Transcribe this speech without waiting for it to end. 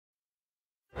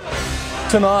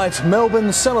Tonight,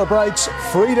 Melbourne celebrates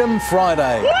Freedom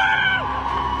Friday. We're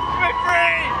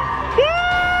free!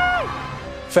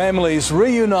 Families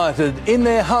reunited in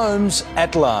their homes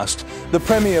at last. The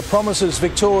Premier promises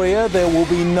Victoria there will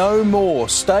be no more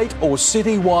state or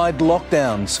city-wide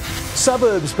lockdowns.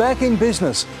 Suburbs back in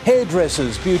business,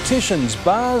 hairdressers, beauticians,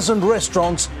 bars and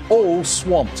restaurants all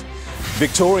swamped.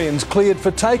 Victorians cleared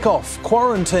for takeoff,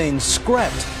 quarantines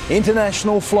scrapped,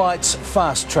 international flights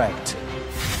fast-tracked.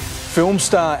 Film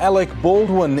star Alec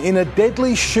Baldwin in a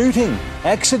deadly shooting,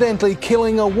 accidentally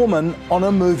killing a woman on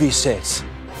a movie set.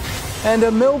 And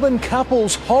a Melbourne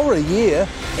couple's horror year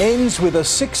ends with a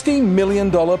 $60 million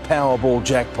Powerball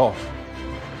jackpot.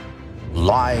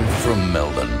 Live from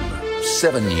Melbourne,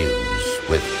 7 News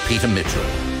with Peter Mitchell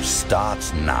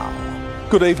starts now.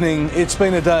 Good evening. It's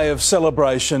been a day of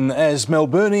celebration as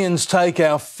Melburnians take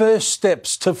our first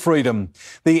steps to freedom.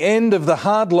 The end of the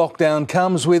hard lockdown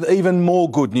comes with even more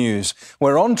good news.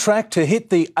 We're on track to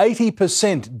hit the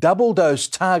 80% double dose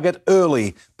target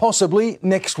early, possibly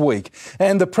next week.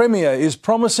 And the Premier is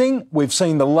promising we've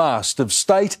seen the last of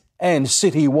state and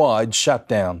city-wide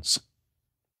shutdowns.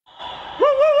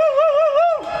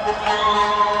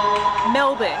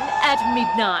 Melbourne at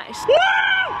midnight.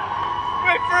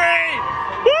 We're free!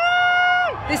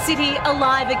 The city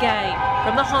alive again.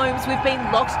 From the homes we've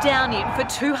been locked down in for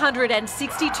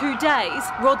 262 days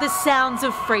roared the sounds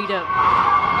of freedom.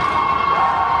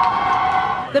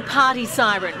 The party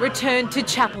siren returned to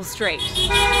Chapel Street.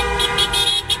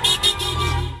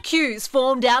 Queues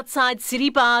formed outside city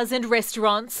bars and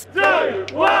restaurants. 2, 1,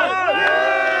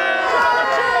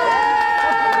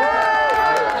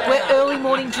 where early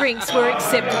morning drinks were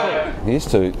acceptable. Here's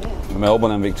to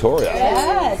Melbourne and Victoria.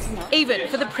 Yes. Even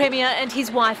for the Premier and his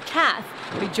wife Kath,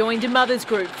 who joined a mothers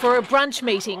group for a brunch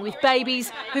meeting with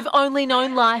babies who've only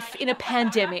known life in a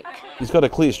pandemic. He's got a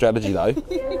clear strategy though.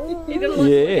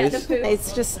 Yes.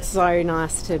 It's just so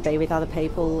nice to be with other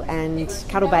people and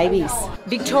cuddle babies.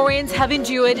 Victorians have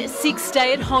endured 6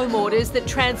 stay-at-home orders that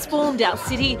transformed our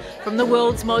city from the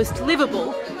world's most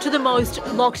livable to the most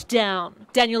locked down.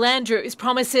 Daniel Andrews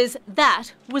promises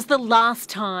that was the last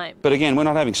time. But again, we're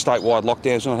not having statewide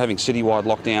lockdowns, we're not having citywide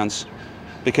lockdowns,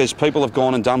 because people have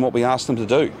gone and done what we asked them to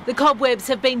do. The cobwebs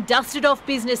have been dusted off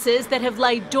businesses that have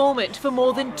laid dormant for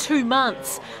more than 2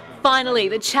 months. Finally,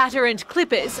 the chatter and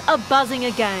clippers are buzzing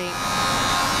again.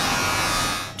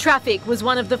 Traffic was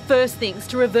one of the first things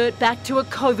to revert back to a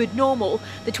COVID normal.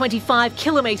 The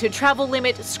 25-kilometre travel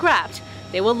limit scrapped.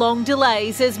 There were long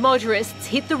delays as motorists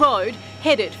hit the road,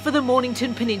 headed for the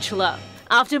Mornington Peninsula.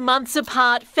 After months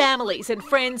apart, families and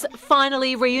friends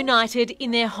finally reunited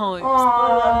in their homes.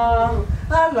 Oh,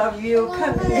 I love you.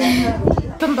 Come here.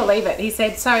 Couldn't believe it. He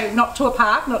said, so not to a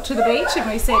park, not to the beach, and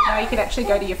we said, no, you could actually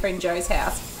go to your friend Joe's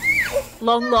house.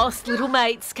 Long lost little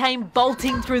mates came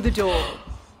bolting through the door.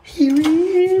 Here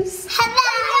he is.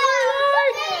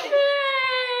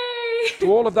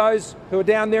 To all of those who are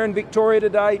down there in Victoria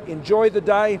today, enjoy the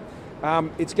day.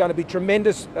 It's going to be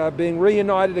tremendous being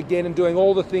reunited again and doing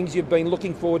all the things you've been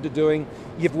looking forward to doing.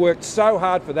 You've worked so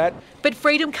hard for that. But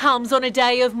freedom comes on a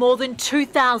day of more than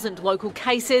 2,000 local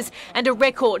cases and a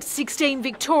record 16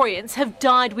 Victorians have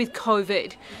died with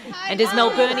COVID. And as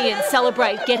Melburnians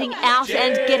celebrate getting out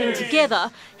and getting together,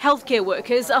 healthcare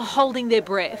workers are holding their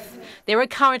breath. There are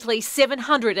currently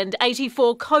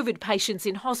 784 COVID patients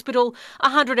in hospital,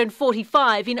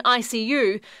 145 in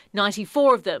ICU,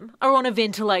 94 of them are on a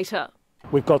ventilator.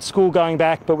 We've got school going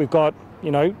back, but we've got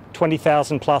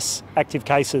 20,000 plus active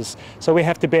cases. So we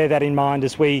have to bear that in mind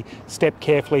as we step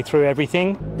carefully through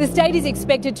everything. The state is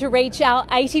expected to reach our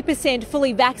 80%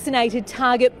 fully vaccinated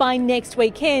target by next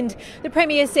weekend. The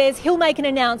Premier says he'll make an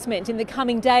announcement in the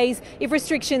coming days if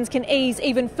restrictions can ease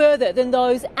even further than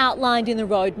those outlined in the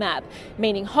roadmap,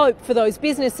 meaning hope for those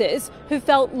businesses who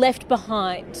felt left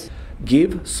behind.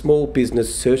 Give small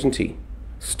business certainty.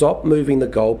 Stop moving the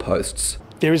goalposts.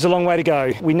 There is a long way to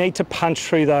go. We need to punch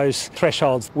through those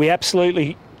thresholds. We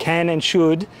absolutely can and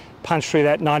should punch through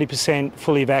that 90%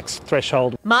 fully vaxxed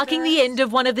threshold. Marking the end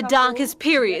of one of the darkest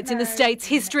periods in the state's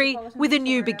history with a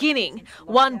new beginning.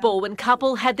 One Baldwin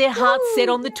couple had their hearts set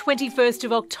on the 21st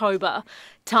of October,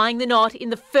 tying the knot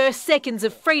in the first seconds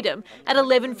of freedom at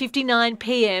 11:59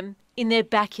 p.m. in their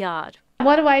backyard.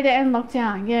 What a way to end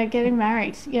lockdown. Yeah, getting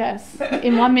married. Yes.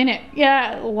 In 1 minute.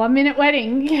 Yeah, 1 minute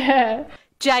wedding. Yeah.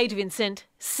 Jade Vincent,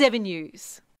 7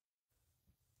 News.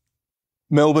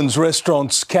 Melbourne's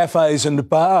restaurants, cafes and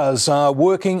bars are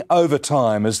working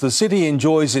overtime as the city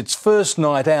enjoys its first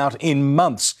night out in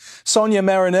months. Sonia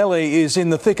Marinelli is in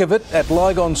the thick of it at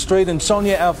Lygon Street. And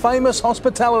Sonia, our famous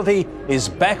hospitality is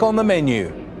back on the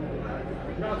menu.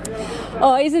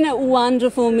 Oh, isn't it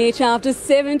wonderful, Mitch? After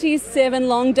 77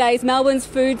 long days, Melbourne's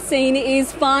food scene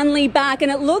is finally back,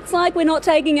 and it looks like we're not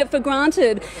taking it for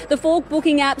granted. The Fork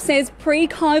booking app says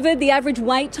pre-COVID, the average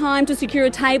wait time to secure a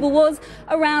table was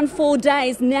around 4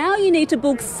 days. Now you need to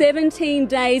book 17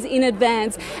 days in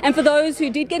advance. And for those who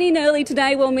did get in early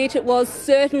today, well, Mitch, it was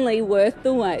certainly worth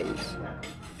the wait.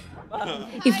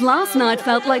 If last night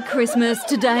felt like Christmas,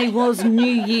 today was New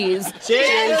Year's.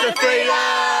 Cheers to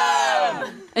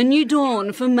freedom! A new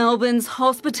dawn for Melbourne's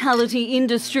hospitality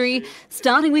industry,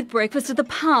 starting with breakfast at the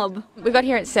pub. We got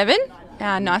here at 7.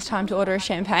 Nice time to order a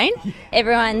champagne.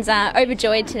 Everyone's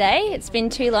overjoyed today. It's been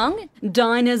too long.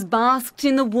 Diners basked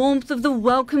in the warmth of the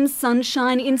welcome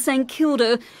sunshine in St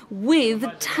Kilda with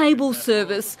table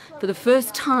service for the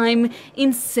first time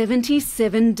in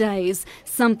 77 days,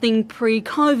 something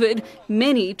pre-COVID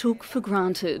many took for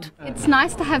granted. It's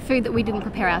nice to have food that we didn't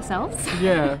prepare ourselves.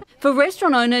 Yeah. For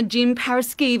restaurant owner Jim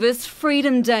Paraskevas,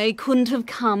 Freedom Day couldn't have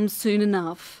come soon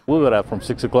enough. We got up from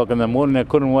 6 o'clock in the morning. I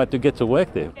couldn't wait to get to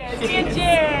work there.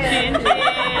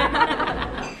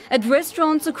 At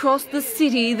restaurants across the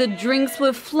city, the drinks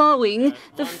were flowing,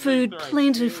 the food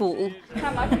plentiful.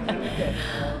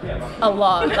 A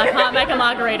lot. I can't make a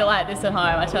margarita like this at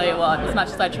home, I tell you what, as much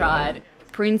as I tried.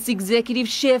 Prince Executive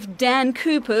Chef Dan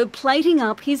Cooper plating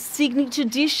up his signature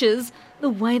dishes the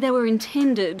way they were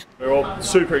intended. We're all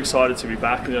super excited to be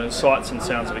back. You know, sights and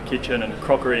sounds of a kitchen and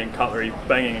crockery and cutlery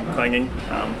banging and clanging.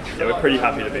 Yeah, we're pretty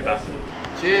happy to be back.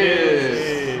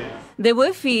 Cheers! There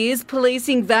were fears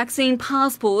policing vaccine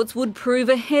passports would prove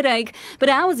a headache, but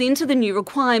hours into the new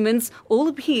requirements, all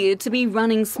appeared to be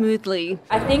running smoothly.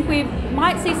 I think we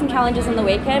might see some challenges on the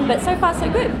weekend, but so far so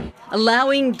good.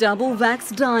 Allowing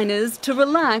double-vax diners to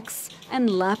relax and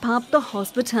lap up the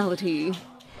hospitality.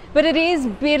 But it is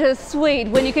bittersweet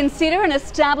when you consider an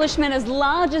establishment as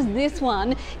large as this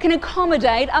one can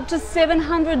accommodate up to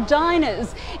 700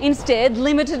 diners, instead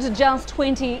limited to just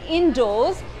 20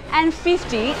 indoors and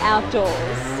 50 outdoors.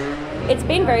 It's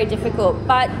been very difficult,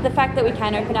 but the fact that we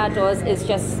can open our doors is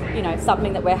just, you know,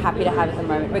 something that we're happy to have at the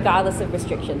moment, regardless of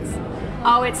restrictions.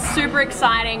 Oh, it's super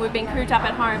exciting. We've been cooped up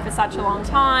at home for such a long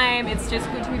time. It's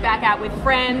just good to be back out with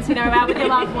friends, you know, out with your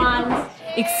loved ones.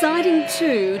 Exciting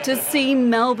too to see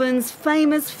Melbourne's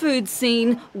famous food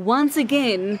scene once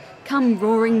again come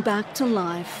roaring back to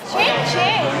life.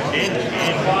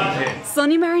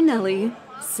 Sonia Marinelli,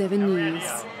 7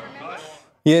 News.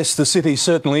 Yes, the city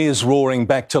certainly is roaring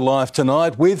back to life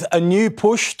tonight with a new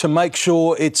push to make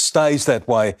sure it stays that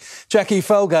way. Jackie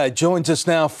Felgate joins us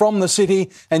now from the city.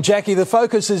 And Jackie, the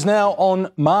focus is now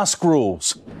on mask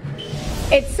rules.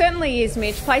 It certainly is,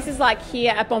 Mitch. Places like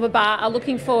here at Bomba Bar are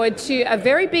looking forward to a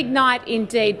very big night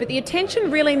indeed, but the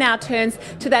attention really now turns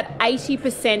to that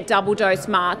 80% double dose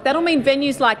mark. That'll mean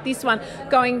venues like this one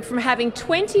going from having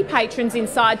 20 patrons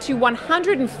inside to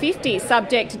 150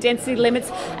 subject to density limits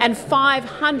and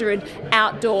 500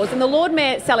 outdoors. And the Lord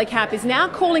Mayor, Sally Capp, is now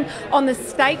calling on the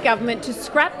state government to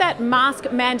scrap that mask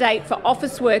mandate for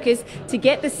office workers to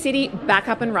get the city back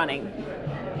up and running.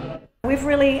 We're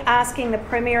really asking the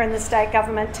Premier and the state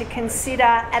government to consider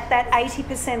at that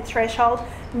 80% threshold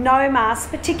no masks,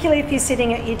 particularly if you're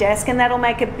sitting at your desk, and that'll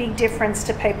make a big difference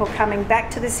to people coming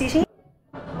back to the city.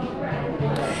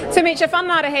 So Mitch, a fun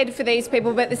night ahead for these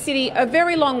people, but the city a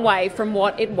very long way from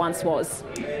what it once was.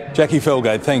 Jackie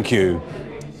Felgate, thank you.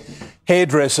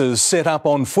 Hairdressers set up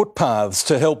on footpaths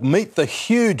to help meet the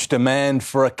huge demand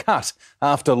for a cut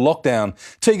after lockdown.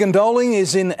 Tegan Doling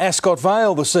is in Ascot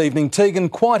Vale this evening. Tegan,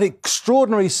 quite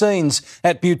extraordinary scenes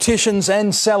at beauticians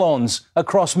and salons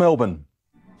across Melbourne.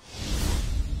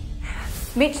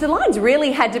 Mitch, the lines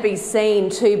really had to be seen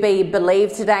to be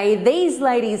believed today. These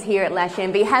ladies here at Lash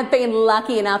Envy have been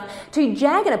lucky enough to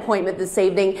jag an appointment this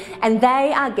evening, and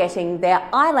they are getting their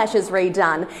eyelashes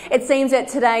redone. It seems that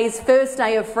today's first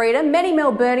day of freedom, many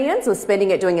Melburnians were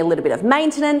spending it doing a little bit of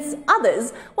maintenance,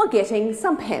 others were getting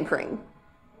some pampering.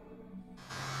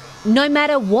 No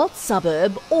matter what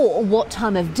suburb or what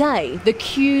time of day, the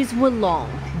queues were long,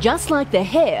 just like the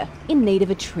hair in need of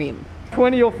a trim.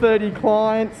 20 or 30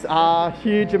 clients, a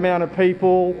huge amount of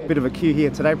people. Bit of a queue here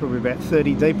today, probably about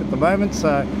 30 deep at the moment,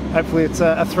 so hopefully it's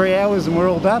 3 hours and we're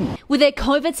all done. With their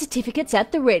COVID certificates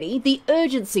at the ready, the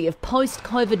urgency of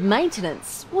post-COVID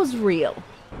maintenance was real.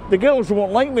 The girls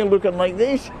won't like me looking like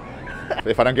this.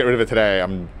 If I don't get rid of it today,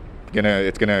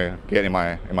 it's gonna get in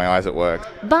my eyes at work.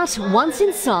 But once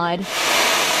inside,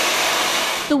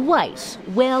 the wait,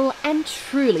 well and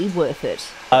truly worth it.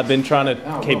 I've been trying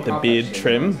to keep the beard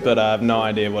trim, but I have no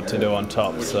idea what to do on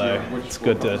top, so it's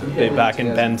good to be back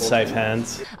in Ben's safe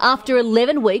hands. After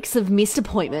 11 weeks of missed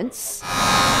appointments,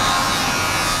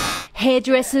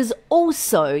 Hairdressers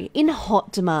also in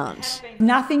hot demand.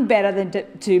 Nothing better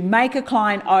than to make a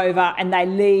client over and they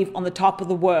leave on the top of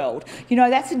the world. You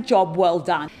know, that's a job well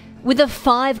done. With a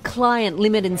 5-client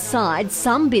limit inside,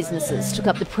 some businesses took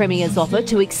up the Premier's offer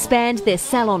to expand their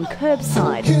salon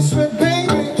curbside.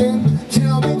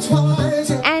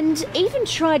 And even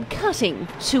tried cutting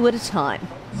 2 at a time.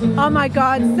 Oh my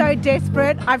God, so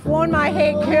desperate. I've worn my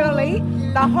hair curly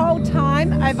the whole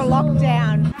time over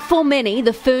lockdown. For many,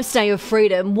 the first day of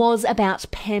freedom was about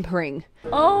pampering.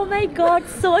 Oh my God,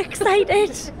 so excited.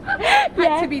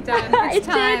 Had to be done. It's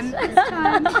time. It's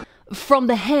time. From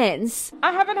the hands.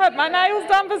 I haven't had my nails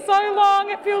done for so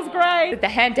long. It feels great. The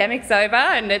pandemic's over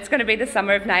and it's going to be the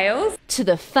summer of nails. To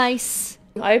the face.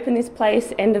 I opened this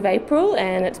place end of April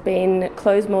and it's been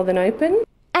closed more than open.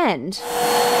 And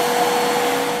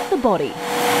the body.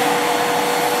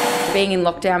 Being in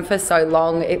lockdown for so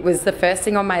long, it was the first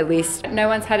thing on my list. No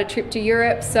one's had a trip to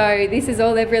Europe, so this is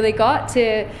all they've really got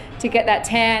to get that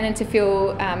tan and to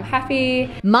feel happy.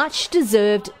 Much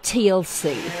deserved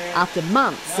TLC after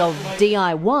months of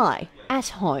DIY at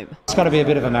home. It's got to be a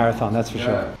bit of a marathon, that's for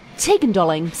sure. Tegan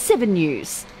Dolling, 7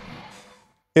 News.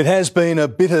 It has been a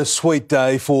bittersweet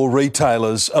day for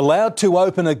retailers, allowed to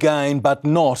open again but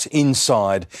not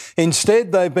inside.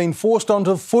 Instead, they've been forced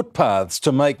onto footpaths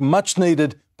to make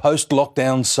much-needed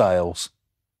post-lockdown sales.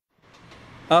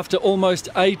 After almost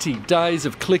 80 days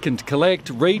of click and collect,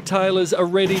 retailers are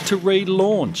ready to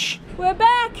relaunch. We're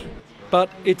back! But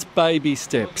it's baby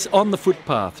steps. On the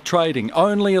footpath, trading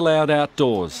only allowed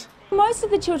outdoors. Most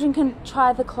of the children can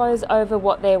try the clothes over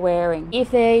what they're wearing. If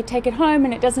they take it home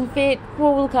and it doesn't fit,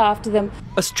 we'll look after them.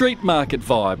 A street market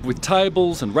vibe with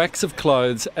tables and racks of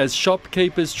clothes as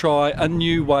shopkeepers try a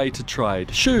new way to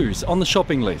trade. Shoes on the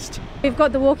shopping list. We've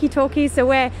got the walkie-talkies, so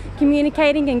we're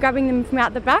communicating and grabbing them from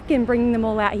out the back and bringing them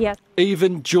all out here.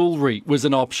 Even jewellery was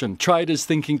an option. Traders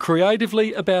thinking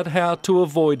creatively about how to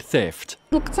avoid theft.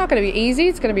 Look, it's not going to be easy.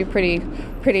 It's going to be pretty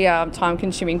time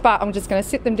consuming, but I'm just going to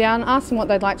sit them down, ask them what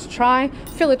they'd like to try,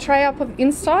 fill a tray up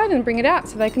inside and bring it out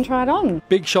so they can try it on.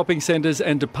 Big shopping centres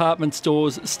and department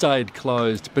stores stayed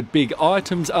closed, but big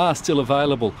items are still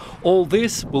available. All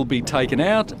this will be taken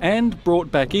out and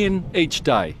brought back in each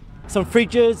day. Some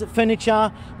fridges,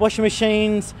 furniture, washing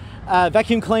machines,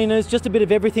 vacuum cleaners, just a bit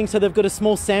of everything, so they've got a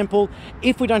small sample.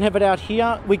 If we don't have it out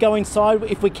here, we go inside.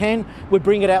 If we can, we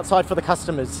bring it outside for the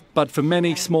customers. But for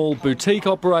many small boutique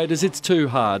operators, it's too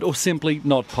hard or simply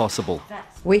not possible.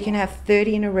 We can have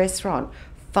 30 in a restaurant,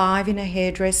 5 in a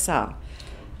hairdresser,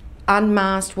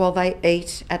 unmasked while they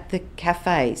eat at the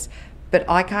cafes. But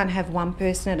I can't have one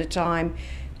person at a time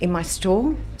in my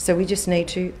store, so we just need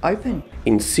to open.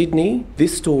 In Sydney,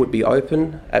 this store would be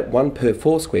open at 1 per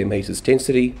 4 square metres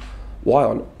density. Why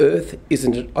on earth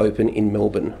isn't it open in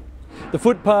Melbourne? The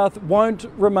footpath won't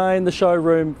remain the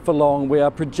showroom for long. We are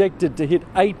projected to hit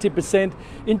 80%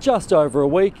 in just over a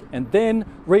week, and then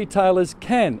retailers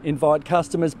can invite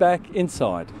customers back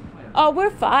inside. Oh, we're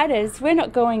fighters. We're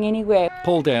not going anywhere.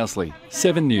 Paul Dowsley,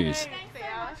 7 News.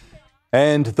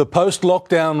 And the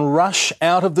post-lockdown rush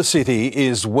out of the city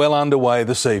is well underway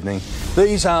this evening.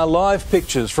 These are live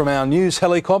pictures from our news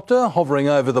helicopter hovering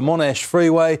over the Monash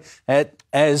Freeway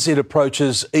as it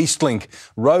approaches Eastlink.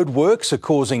 Roadworks are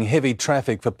causing heavy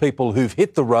traffic for people who've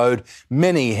hit the road,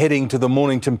 many heading to the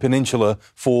Mornington Peninsula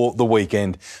for the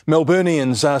weekend.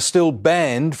 Melburnians are still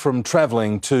banned from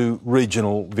travelling to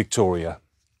regional Victoria.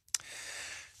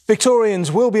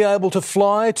 Victorians will be able to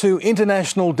fly to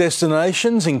international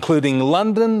destinations including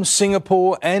London,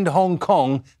 Singapore and Hong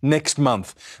Kong next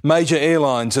month. Major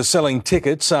airlines are selling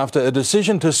tickets after a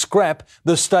decision to scrap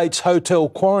the state's hotel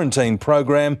quarantine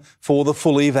program for the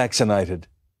fully vaccinated.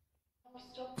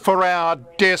 For our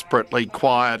desperately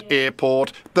quiet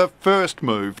airport, the first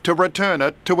move to return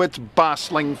it to its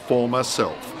bustling former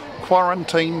self.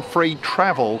 Quarantine-free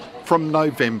travel from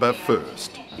November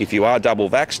 1st. If you are double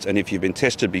vaxxed and if you've been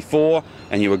tested before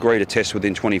and you agree to test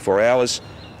within 24 hours,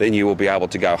 then you will be able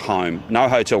to go home. No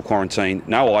hotel quarantine,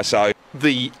 no ISO.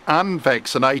 The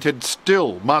unvaccinated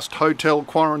still must hotel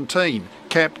quarantine,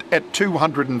 capped at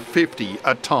 250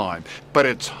 a time. But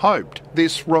it's hoped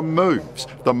this removes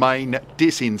the main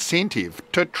disincentive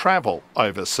to travel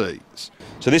overseas.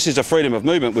 So this is a freedom of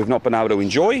movement we've not been able to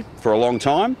enjoy for a long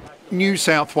time. New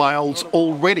South Wales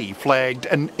already flagged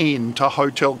an end to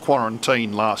hotel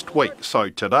quarantine last week. So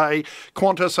today,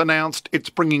 Qantas announced it's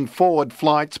bringing forward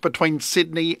flights between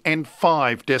Sydney and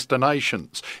 5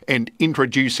 destinations and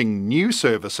introducing new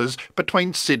services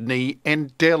between Sydney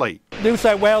and Delhi. New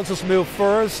South Wales has moved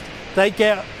first. They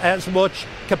get as much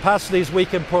capacity as we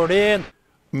can put in.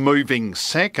 Moving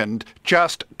second,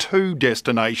 just 2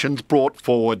 destinations brought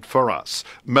forward for us.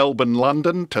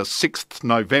 Melbourne-London to 6th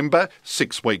November,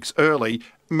 6 weeks early.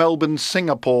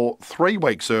 Melbourne-Singapore 3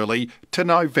 weeks early to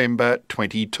November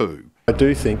 22. I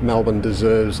do think Melbourne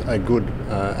deserves a good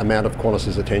amount of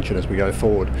Qantas's attention as we go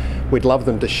forward. We'd love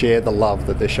them to share the love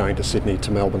that they're showing to Sydney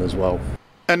to Melbourne as well.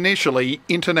 Initially,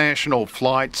 international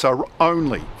flights are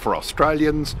only for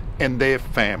Australians and their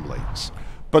families.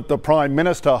 But the Prime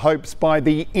Minister hopes by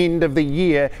the end of the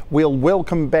year we'll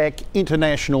welcome back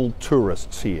international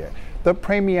tourists here. The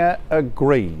Premier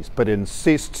agrees but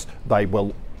insists they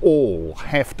will all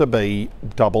have to be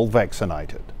double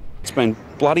vaccinated. It's been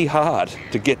bloody hard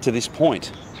to get to this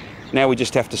point. Now we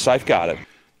just have to safeguard it.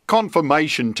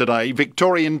 Confirmation today,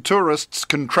 Victorian tourists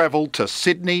can travel to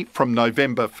Sydney from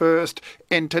November 1st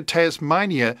and to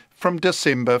Tasmania from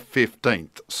December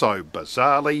 15th. So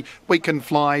bizarrely, we can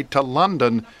fly to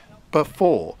London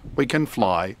before we can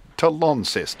fly to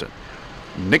Launceston.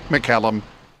 Nick McCallum,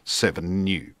 7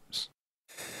 News.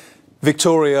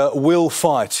 Victoria will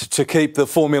fight to keep the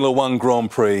Formula One Grand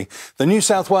Prix. The New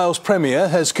South Wales Premier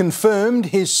has confirmed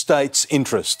his state's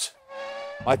interest.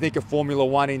 I think a Formula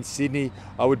One in Sydney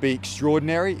would be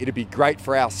extraordinary. It'd be great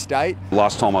for our state.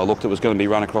 Last time I looked, it was going to be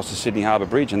run across the Sydney Harbour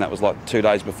Bridge, and that was like 2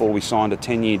 days before we signed a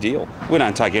 10-year deal. We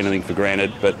don't take anything for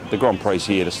granted, but the Grand Prix is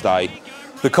here to stay.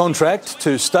 The contract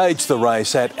to stage the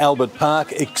race at Albert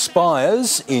Park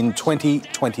expires in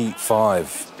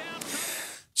 2025.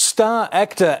 Star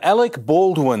actor Alec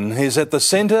Baldwin is at the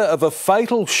centre of a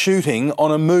fatal shooting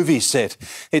on a movie set.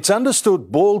 It's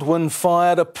understood Baldwin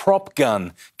fired a prop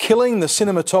gun, killing the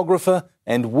cinematographer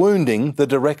and wounding the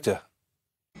director.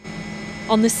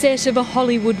 On the set of a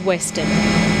Hollywood Western,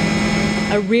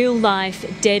 a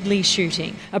real-life deadly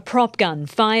shooting. A prop gun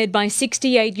fired by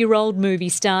 68-year-old movie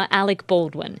star Alec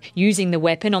Baldwin, using the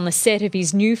weapon on the set of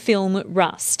his new film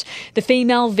Rust. The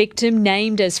female victim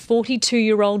named as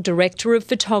 42-year-old director of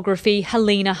photography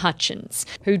Helena Hutchins,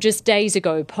 who just days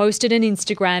ago posted an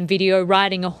Instagram video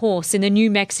riding a horse in the New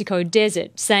Mexico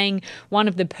desert, saying one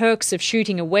of the perks of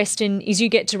shooting a Western is you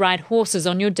get to ride horses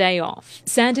on your day off.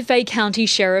 Santa Fe County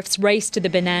sheriffs raced to the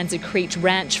Bonanza Creek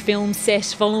Ranch film set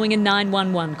following a 911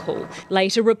 call,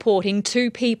 later reporting 2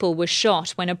 people were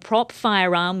shot when a prop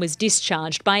firearm was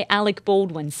discharged by Alec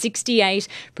Baldwin, 68,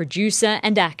 producer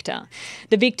and actor.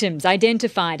 The victims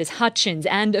identified as Hutchins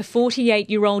and a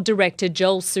 48-year-old director,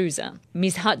 Joel Souza.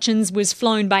 Ms. Hutchins was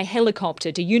flown by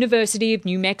helicopter to University of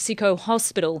New Mexico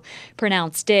Hospital,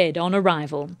 pronounced dead on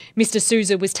arrival. Mr.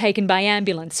 Souza was taken by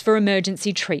ambulance for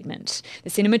emergency treatment. The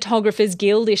Cinematographers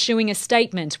Guild issuing a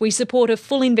statement: "We support a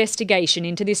full investigation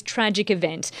into this tragic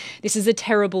event. This is a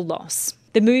terrible loss."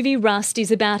 The movie Rust is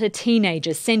about a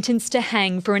teenager sentenced to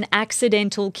hang for an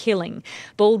accidental killing.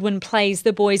 Baldwin plays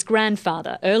the boy's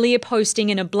grandfather, earlier posting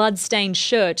in a blood-stained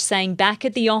shirt saying, "Back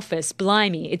at the office,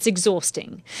 blimey, it's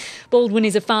exhausting." Baldwin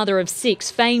is a father of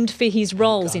 6, famed for his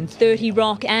roles in 30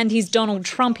 Rock and his Donald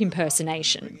Trump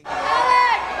impersonation.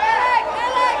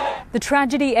 The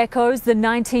tragedy echoes the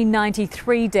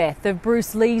 1993 death of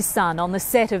Bruce Lee's son on the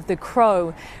set of The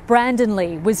Crow. Brandon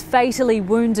Lee was fatally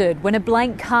wounded when a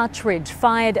blank cartridge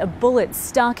fired a bullet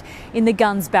stuck in the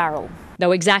gun's barrel.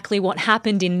 Though exactly what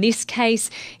happened in this case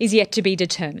is yet to be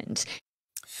determined.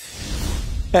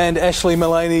 And Ashley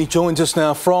Mullaney joins us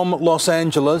now from Los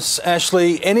Angeles.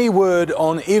 Ashley, any word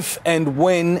on if and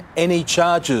when any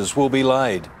charges will be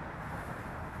laid?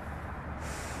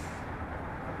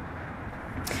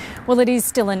 Well, it is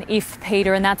still an if,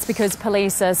 Peter, and that's because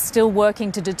police are still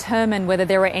working to determine whether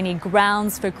there are any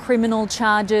grounds for criminal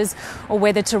charges or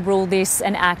whether to rule this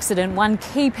an accident. One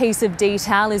key piece of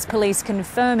detail is police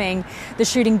confirming the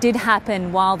shooting did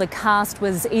happen while the cast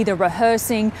was either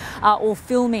rehearsing or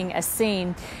filming a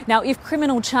scene. Now, if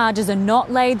criminal charges are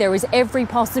not laid, there is every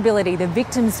possibility the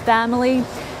victim's family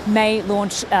may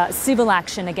launch civil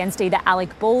action against either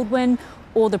Alec Baldwin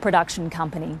or the production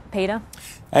company. Peter?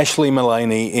 Ashley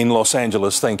Mullaney in Los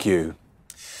Angeles, thank you.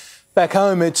 Back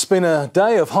home, it's been a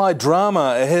day of high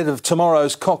drama ahead of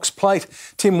tomorrow's Cox Plate.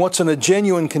 Tim Watson, a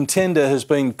genuine contender, has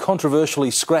been controversially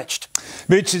scratched.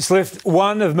 Mitch, it's left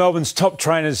one of Melbourne's top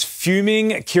trainers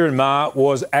fuming. Kieran Maher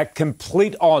was at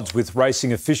complete odds with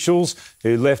racing officials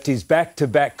who left his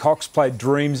back-to-back Cox Plate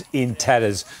dreams in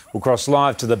tatters. We'll cross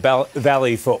live to the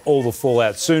Valley for all the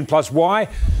fallout soon. Plus, why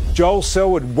Joel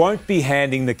Selwood won't be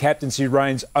handing the captaincy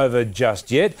reins over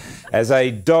just yet, as a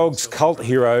Dogs cult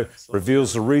hero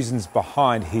reveals the reasons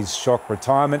behind his shock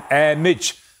retirement. And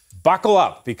Mitch, buckle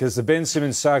up, because the Ben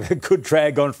Simmons saga could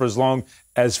drag on for as long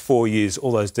as 4 years.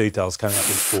 All those details coming up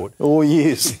in sport. 4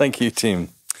 years. Thank you, Tim.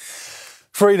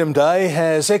 Freedom Day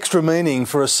has extra meaning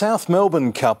for a South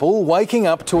Melbourne couple waking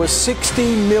up to a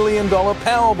 $60 million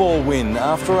Powerball win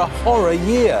after a horror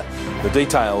year. The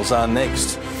details are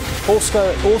next.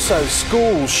 Also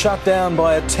schools shut down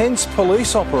by a tense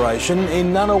police operation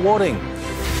in Nunawading.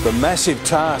 The massive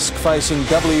task facing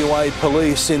WA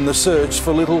police in the search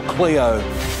for little Cleo.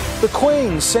 The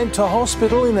Queen sent to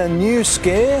hospital in a new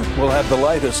scare. We'll have the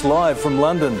latest live from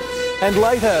London. And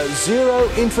later, zero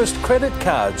interest credit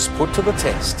cards put to the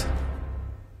test.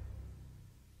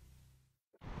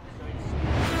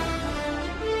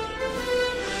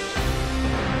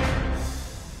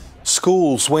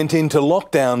 Schools went into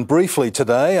lockdown briefly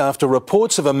today after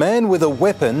reports of a man with a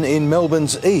weapon in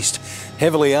Melbourne's east.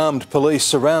 Heavily armed police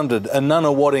surrounded a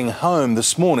Nunawading home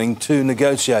this morning to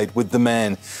negotiate with the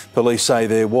man. Police say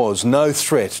there was no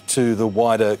threat to the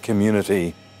wider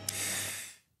community.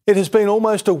 It has been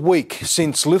almost a week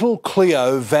since little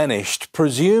Cleo vanished,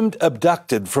 presumed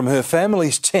abducted from her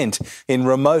family's tent in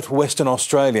remote Western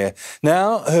Australia.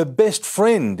 Now her best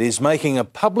friend is making a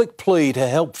public plea to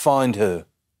help find her.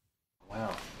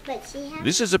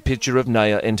 This is a picture of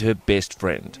Naya and her best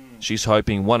friend. She's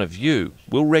hoping one of you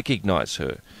will recognise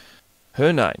her.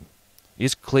 Her name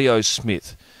is Cleo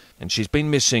Smith, and she's been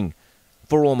missing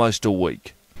for almost a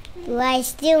week. I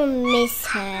still miss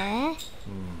her.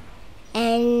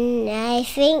 And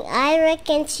I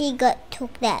reckon she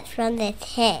took that from the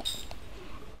tent.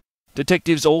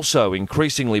 Detectives also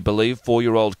increasingly believe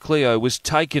 4-year-old Cleo was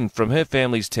taken from her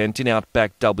family's tent in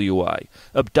outback WA,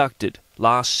 abducted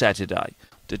last Saturday.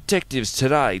 Detectives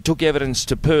today took evidence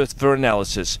to Perth for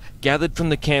analysis, gathered from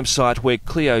the campsite where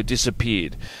Cleo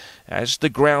disappeared. As the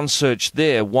ground search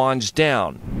there winds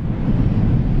down,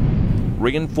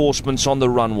 reinforcements on the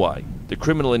runway, the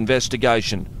criminal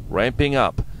investigation ramping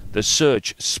up, the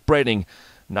search spreading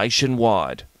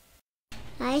nationwide.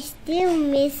 I still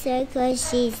miss her because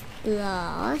she's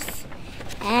lost,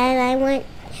 and I want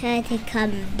her to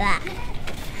come back.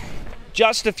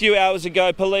 Just a few hours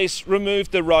ago, police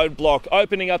removed the roadblock,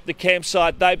 opening up the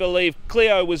campsite they believe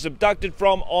Cleo was abducted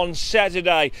from on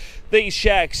Saturday. These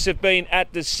shacks have been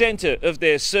at the centre of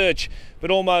their search, but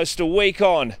almost a week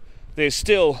on, there's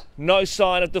still no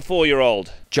sign of the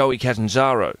 4-year-old. Joey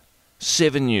Catanzaro,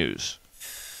 7 News.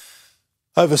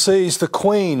 Overseas, the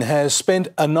Queen has spent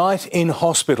a night in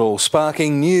hospital,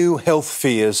 sparking new health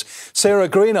fears. Sarah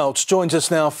Greenhalgh joins us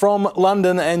now from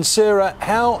London. And Sarah,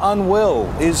 how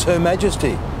unwell is Her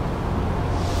Majesty?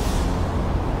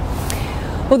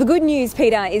 Well, the good news,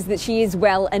 Peter, is that she is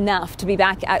well enough to be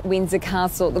back at Windsor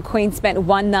Castle. The Queen spent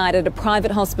one night at a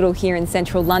private hospital here in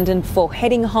central London before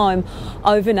heading home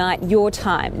overnight your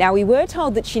time. Now, we were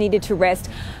told that she needed to rest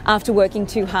after working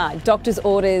too hard. Doctors'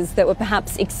 orders that were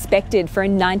perhaps expected for a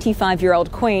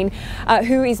 95-year-old Queen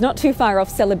who is not too far off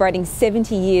celebrating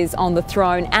 70 years on the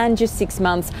throne and just 6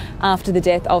 months after the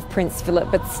death of Prince Philip.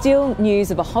 But still,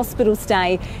 news of a hospital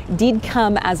stay did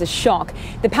come as a shock.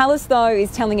 The palace, though,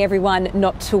 is telling everyone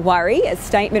not to worry. A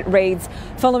statement reads,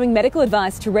 following medical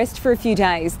advice to rest for a few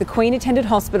days, the Queen attended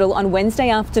hospital on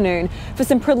Wednesday afternoon for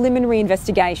some preliminary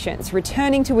investigations,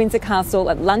 returning to Windsor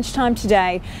Castle at lunchtime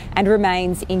today and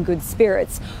remains in good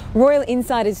spirits. Royal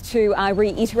insiders too are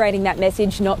reiterating that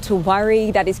message not to worry.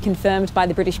 That is confirmed by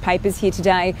the British papers here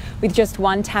today, with just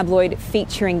one tabloid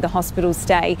featuring the hospital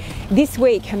stay. This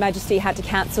week, Her Majesty had to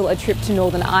cancel a trip to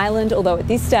Northern Ireland, although at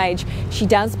this stage she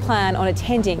does plan on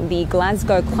attending the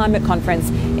Glasgow Climate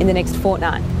Conference in the next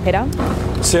fortnight. Peter?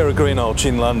 Sarah Greenhalgh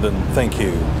in London, thank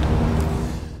you.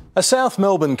 A South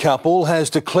Melbourne couple has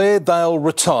declared they'll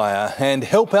retire and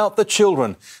help out the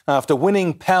children after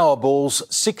winning Powerball's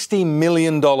 $60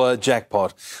 million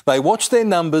jackpot. They watched their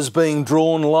numbers being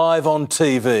drawn live on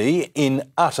TV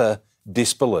in utter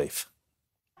disbelief.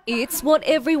 It's what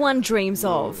everyone dreams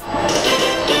of.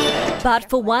 But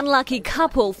for one lucky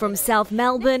couple from South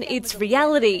Melbourne, it's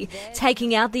reality,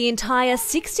 taking out the entire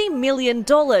 $60 million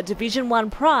Division 1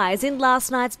 prize in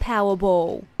last night's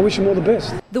Powerball. I wish them all the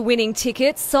best. The winning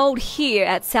tickets sold here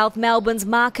at South Melbourne's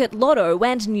Market Lotto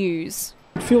and News.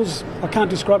 It feels, I can't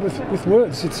describe it with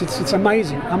words. It's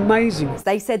amazing, amazing.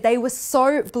 They said they were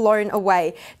so blown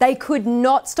away. They could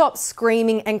not stop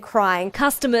screaming and crying.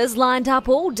 Customers lined up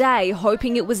all day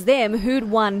hoping it was them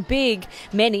who'd won big,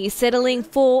 many settling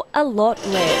for a lot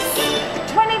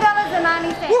less.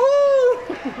 $20.90.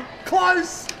 Woohoo!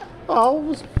 Close! Oh, it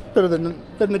was better than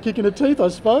the kick in the teeth, I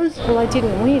suppose. Well, I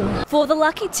didn't win. For the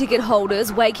lucky ticket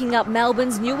holders, waking up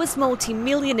Melbourne's newest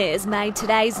multi-millionaires made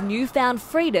today's newfound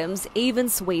freedoms even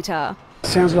sweeter.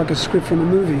 Sounds like a script from a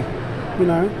movie. you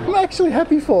know. I'm actually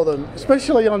happy for them,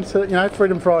 especially on,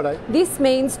 Freedom Friday. This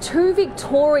means 2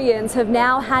 Victorians have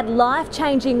now had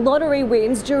life-changing lottery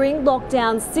wins during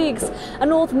lockdown 6. A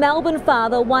North Melbourne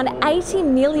father won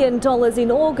 $80 million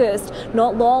in August,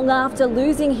 not long after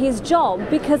losing his job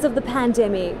because of the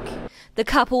pandemic. The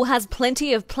couple has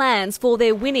plenty of plans for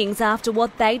their winnings after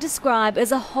what they describe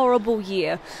as a horrible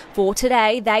year. For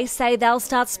today, they say they'll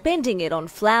start spending it on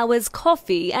flowers,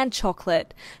 coffee and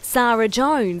chocolate. Sarah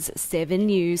Jones, 7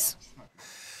 News.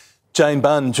 Jane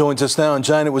Bunn joins us now. And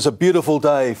Jane, it was a beautiful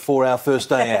day for our first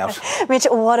day out. Mitch,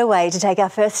 what a way to take our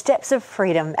first steps of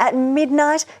freedom. At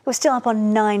midnight, it was still up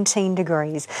on 19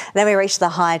 degrees. Then we reached the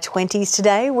high 20s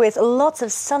today with lots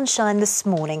of sunshine this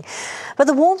morning. But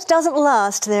the warmth doesn't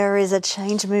last. There is a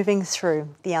change moving through.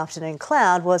 The afternoon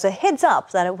cloud was a heads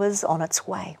up that it was on its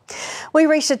way. We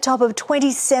reached a top of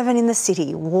 27 in the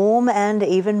city, warm and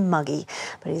even muggy.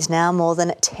 But it is now more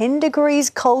than 10 degrees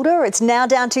colder. It's now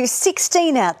down to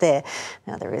 16 out there.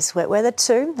 Now there is wet weather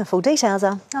too. The full details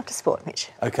are after sport,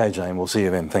 Mitch. OK, Jane, we'll see you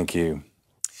then. Thank you.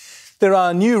 There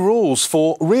are new rules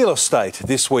for real estate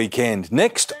this weekend.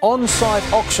 Next,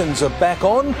 on-site auctions are back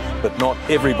on, but not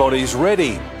everybody's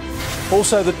ready.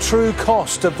 Also, the true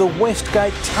cost of the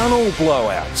Westgate tunnel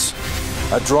blowouts.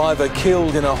 A driver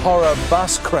killed in a horror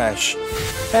bus crash.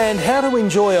 And how to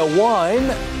enjoy a wine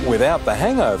without the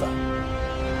hangover.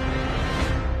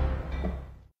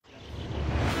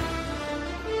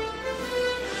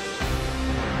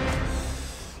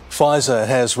 Pfizer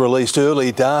has released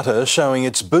early data showing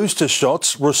its booster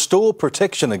shots restore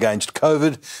protection against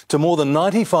COVID to more than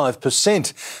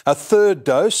 95%. A third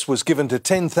dose was given to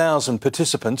 10,000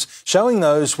 participants, showing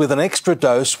those with an extra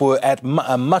dose were at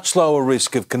a much lower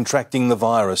risk of contracting the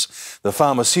virus. The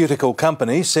pharmaceutical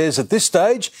company says at this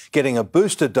stage, getting a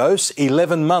booster dose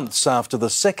 11 months after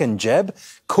the second jab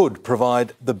could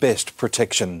provide the best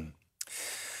protection.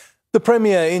 The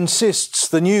Premier insists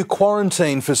the new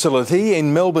quarantine facility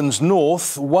in Melbourne's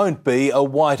north won't be a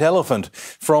white elephant.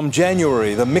 From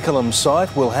January, the Mickleham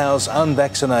site will house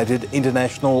unvaccinated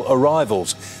international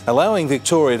arrivals, allowing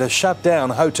Victoria to shut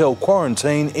down hotel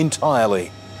quarantine entirely.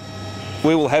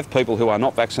 We will have people who are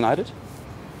not vaccinated,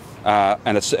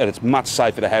 and it's much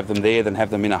safer to have them there than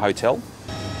have them in a hotel.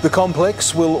 The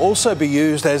complex will also be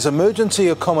used as emergency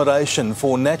accommodation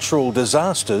for natural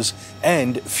disasters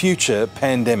and future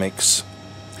pandemics.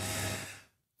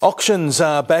 Auctions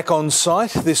are back on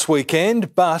site this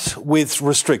weekend, but with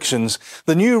restrictions.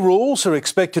 The new rules are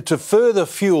expected to further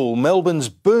fuel Melbourne's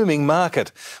booming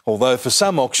market, although for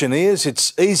some auctioneers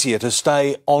it's easier to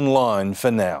stay online for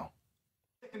now.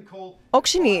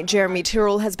 Auctioneer Jeremy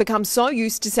Tyrrell has become so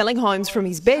used to selling homes from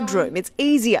his bedroom, it's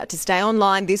easier to stay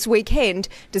online this weekend,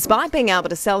 despite being able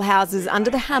to sell houses under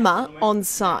the hammer on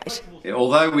site.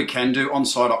 Although we can do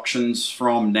on-site auctions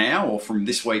from now or from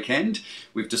this weekend,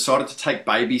 we've decided to take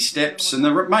baby steps, and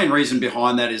the main reason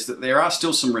behind that is that there are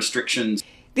still some restrictions.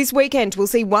 This weekend will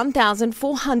see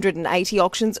 1,480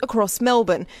 auctions across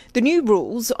Melbourne. The new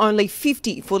rules, only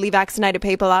 50 fully vaccinated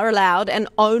people are allowed and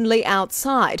only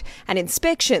outside, and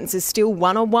inspections is still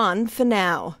one-on-one for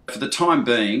now. For the time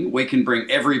being, we can bring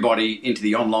everybody into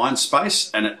the online space,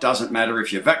 and it doesn't matter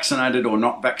if you're vaccinated or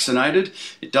not vaccinated.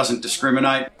 It doesn't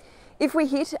discriminate. If we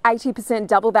hit 80%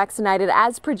 double vaccinated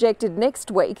as projected next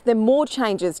week, then more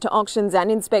changes to auctions and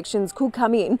inspections could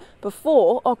come in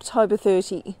before October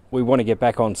 30. We want to get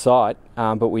back on site,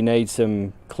 but we need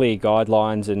some clear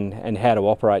guidelines and how to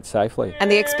operate safely.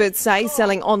 And the experts say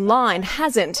selling online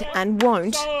hasn't and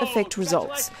won't affect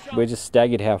results. We're just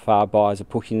staggered how far buyers are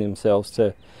pushing themselves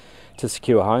to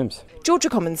secure homes. Georgia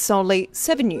Commons Solely,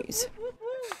 7 News.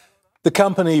 The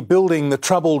company building the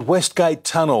troubled Westgate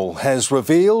Tunnel has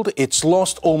revealed it's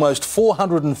lost almost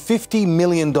 $450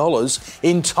 million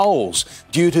in tolls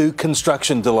due to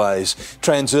construction delays.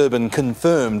 Transurban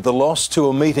confirmed the loss to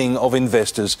a meeting of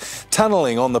investors.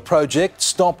 Tunnelling on the project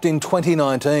stopped in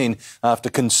 2019 after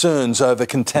concerns over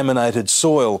contaminated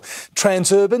soil.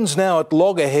 Transurban's now at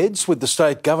loggerheads with the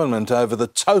state government over the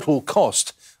total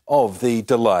cost of the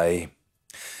delay.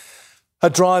 A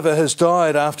driver has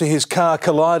died after his car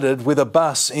collided with a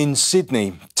bus in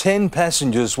Sydney. 10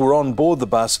 passengers were on board the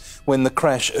bus when the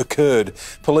crash occurred.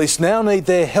 Police now need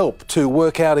their help to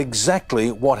work out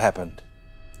exactly what happened.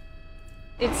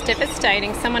 It's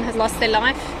devastating. Someone has lost their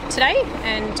life today,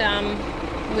 and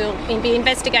we'll be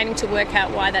investigating to work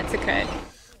out why that's occurred.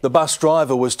 The bus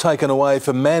driver was taken away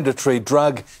for mandatory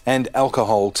drug and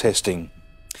alcohol testing.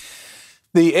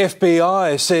 The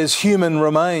FBI says human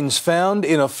remains found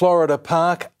in a Florida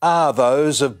park are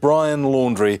those of Brian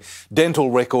Laundrie.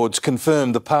 Dental records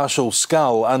confirmed the partial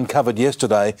skull uncovered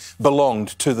yesterday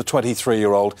belonged to the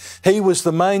 23-year-old. He was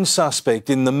the main suspect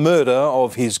in the murder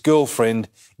of his girlfriend,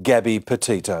 Gabby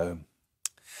Petito.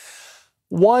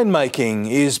 Winemaking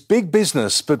is big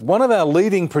business, but one of our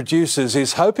leading producers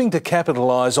is hoping to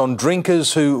capitalise on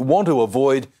drinkers who want to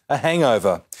avoid a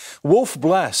hangover. Wolf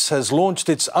Blass has launched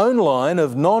its own line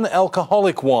of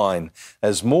non-alcoholic wine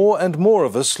as more and more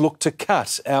of us look to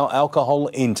cut our alcohol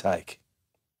intake.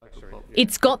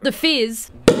 It's got the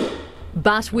fizz,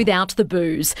 but without the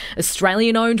booze.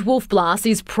 Australian-owned Wolf Blass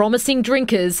is promising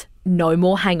drinkers no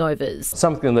more hangovers.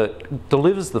 Something that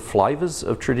delivers the flavours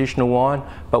of traditional wine,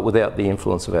 but without the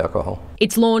influence of alcohol.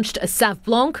 It's launched a Sauv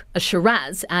Blanc, a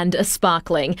Shiraz and a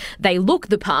Sparkling. They look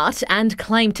the part and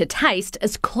claim to taste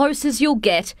as close as you'll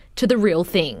get to the real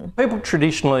thing. People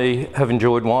traditionally have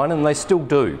enjoyed wine and they still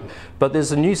do, but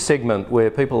there's a new segment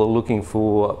where people are looking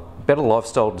for better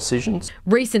lifestyle decisions.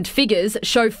 Recent figures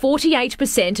show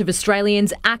 48% of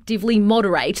Australians actively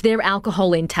moderate their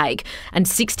alcohol intake and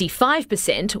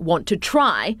 65% want to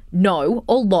try no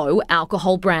or low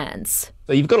alcohol brands.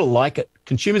 So you've got to like it.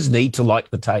 Consumers need to like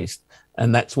the taste,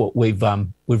 and that's what we've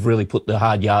really put the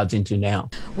hard yards into now.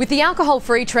 With the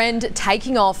alcohol-free trend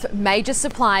taking off, major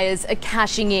suppliers are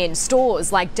cashing in.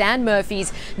 Stores like Dan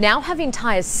Murphy's now have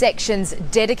entire sections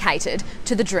dedicated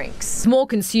to the drinks. More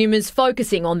consumers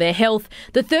focusing on their health,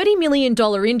 the $30 million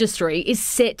industry is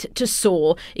set to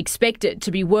soar, expected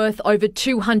to be worth over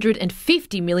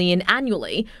 $250 million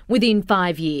annually within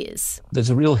 5 years. There's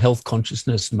a real health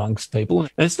consciousness amongst people,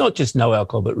 and it's not just no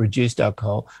alcohol, but reduced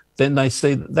alcohol. Then they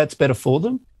see that that's better for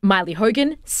them. Miley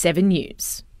Hogan, 7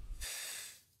 News.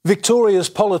 Victoria's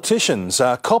politicians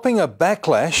are copping a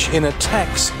backlash in a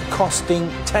tax costing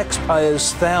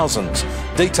taxpayers thousands.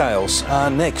 Details are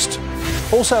next.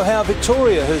 Also, how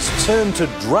Victoria has turned to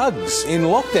drugs in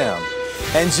lockdown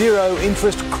and zero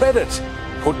interest credit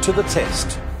put to the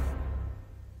test.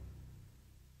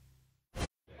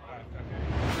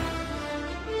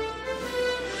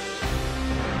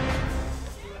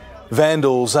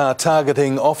 Vandals are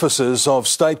targeting offices of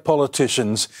state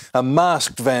politicians. A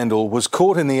masked vandal was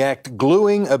caught in the act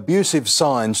gluing abusive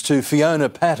signs to Fiona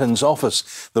Patton's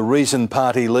office. The Reason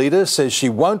Party leader says she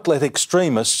won't let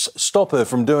extremists stop her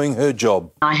from doing her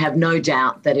job. I have no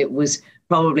doubt that it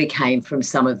probably came from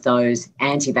some of those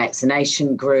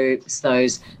anti-vaccination groups,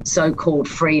 those so-called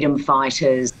freedom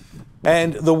fighters.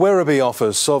 And the Werribee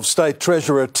office of State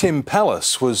Treasurer Tim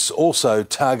Pallas was also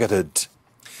targeted.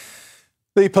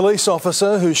 The police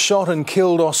officer who shot and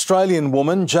killed Australian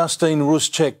woman Justine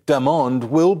Ruszczyk-Damond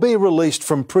will be released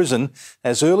from prison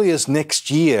as early as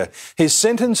next year. His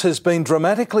sentence has been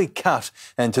dramatically cut,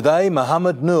 and today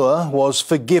Mohammed Noor was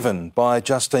forgiven by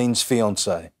Justine's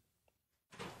fiancé.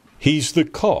 He's the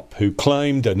cop who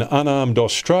claimed an unarmed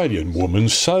Australian woman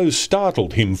so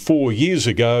startled him 4 years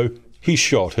ago he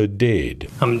shot her dead.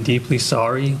 I'm deeply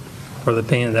sorry for the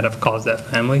pain that I've caused that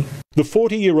family. The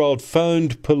 40-year-old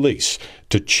phoned police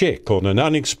to check on an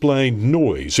unexplained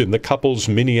noise in the couple's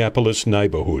Minneapolis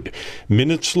neighbourhood.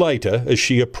 Minutes later, as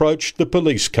she approached the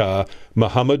police car,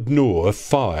 Mohammed Noor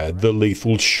fired the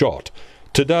lethal shot.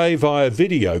 Today, via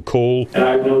video call, and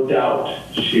I have no doubt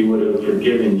she would have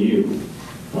forgiven you,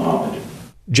 Mohammed.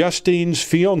 Justine's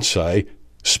fiancé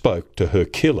spoke to her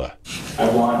killer. I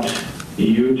want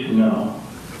you to know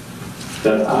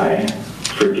that I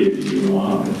forgive you,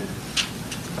 Mohammed.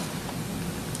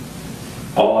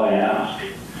 All I ask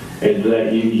is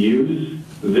that you use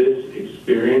this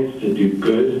experience to do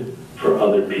good for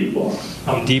other people.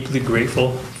 I'm deeply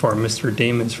grateful for Mr.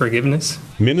 Damon's forgiveness.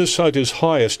 Minnesota's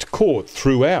highest court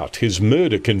threw out his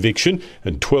murder conviction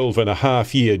and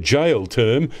 12.5-year jail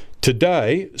term,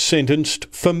 today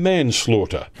sentenced for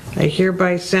manslaughter. I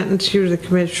hereby sentence you to the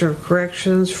Commissioner of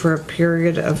Corrections for a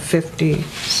period of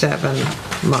 57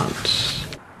 months.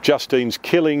 Justine's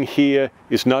killing here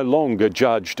is no longer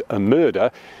judged a murder,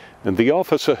 and the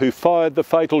officer who fired the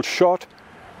fatal shot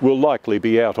will likely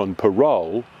be out on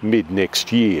parole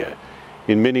mid-next year.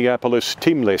 In Minneapolis,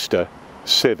 Tim Lester,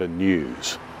 7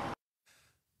 News.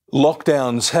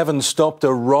 Lockdowns haven't stopped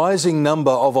a rising number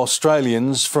of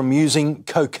Australians from using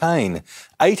cocaine.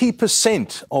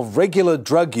 80% of regular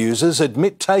drug users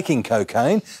admit taking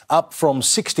cocaine, up from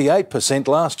 68%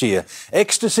 last year.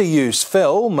 Ecstasy use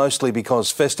fell, mostly because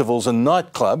festivals and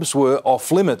nightclubs were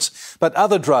off limits, but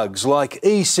other drugs like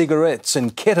e-cigarettes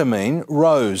and ketamine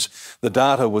rose. The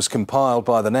data was compiled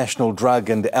by the National Drug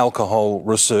and Alcohol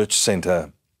Research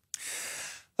Centre.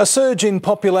 A surge in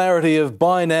popularity of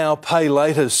buy now, pay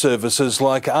later services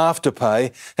like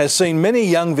Afterpay has seen many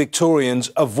young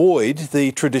Victorians avoid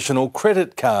the traditional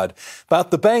credit card. But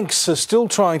the banks are still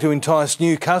trying to entice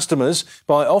new customers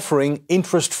by offering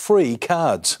interest-free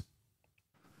cards.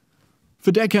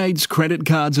 For decades, credit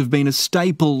cards have been a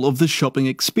staple of the shopping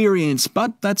experience,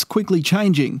 but that's quickly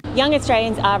changing. Young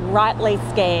Australians are rightly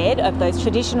scared of those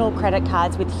traditional credit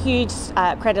cards with huge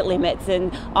credit limits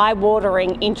and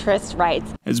eye-watering interest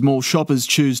rates. As more shoppers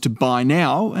choose to buy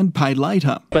now and pay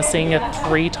later. We're seeing a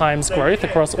 3 times growth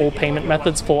across all payment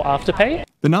methods for Afterpay.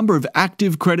 The number of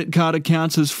active credit card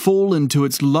accounts has fallen to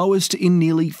its lowest in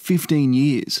nearly 15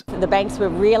 years. The banks were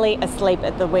really asleep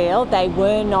at the wheel. They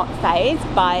were not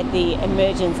fazed by the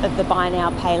emergence of the buy now,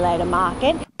 pay later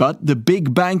market. But the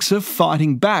big banks are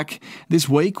fighting back. This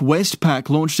week, Westpac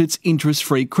launched its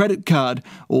interest-free credit card.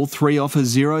 All three offer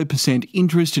 0%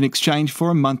 interest in exchange for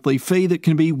a monthly fee that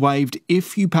can be waived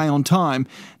if you pay on time.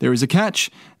 There is a catch.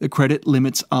 The credit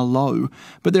limits are low.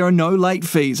 But there are no late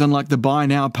fees, unlike the buy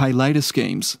now, pay later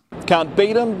schemes. Can't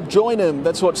beat them? Join them.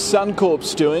 That's what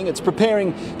Suncorp's doing. It's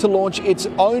preparing to launch its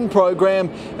own program,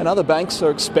 and other banks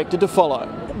are expected to follow.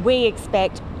 We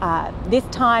expect this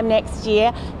time next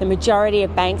year, the majority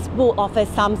of banks will offer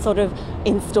some sort of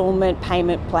instalment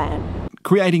payment plan.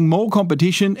 Creating more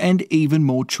competition and even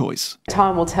more choice.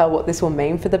 Time will tell what this will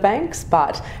mean for the banks,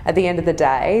 but at the end of the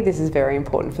day, this is very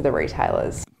important for the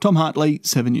retailers. Tom Hartley,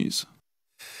 7 News.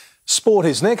 Sport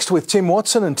is next with Tim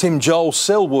Watson, and Joel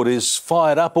Selwood is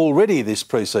fired up already this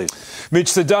pre-season.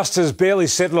 Mitch, the dust has barely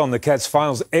settled on the Cats'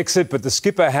 finals exit, but the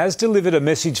skipper has delivered a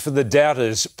message for the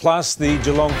doubters. Plus, the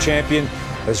Geelong champion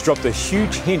has dropped a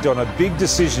huge hint on a big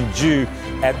decision due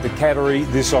at the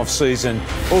Cattery this off-season.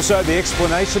 Also, the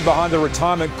explanation behind the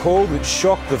retirement call that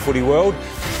shocked the footy world.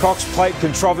 Cox Plate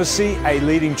controversy, a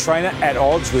leading trainer at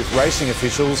odds with racing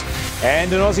officials,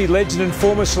 and an Aussie legend and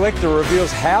former selector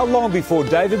reveals how long before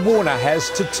David Warner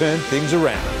has to turn things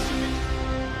around.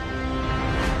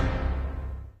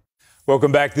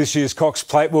 Welcome back. This year's Cox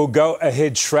Plate will go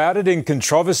ahead shrouded in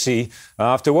controversy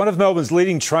after one of Melbourne's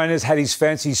leading trainers had his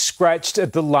fancy scratched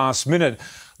at the last minute.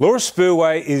 Laura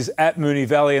Spurway is at Moonee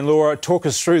Valley, and Laura, talk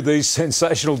us through these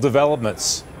sensational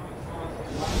developments.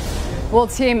 Well,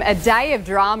 Tim, a day of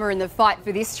drama in the fight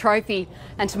for this trophy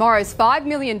and tomorrow's $5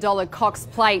 million Cox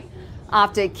Plate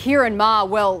after Kieran Maher,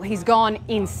 well, he's gone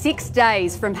in 6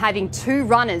 days from having 2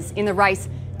 runners in the race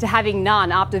to having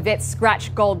none after Vet's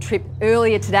scratch Gold Trip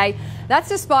earlier today. That's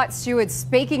despite stewards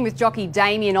speaking with jockey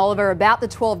Damien Oliver about the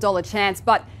 $12 chance,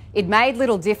 but it made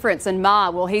little difference, and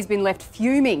Maher, well, he's been left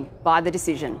fuming by the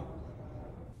decision.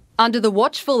 Under the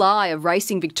watchful eye of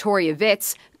Racing Victoria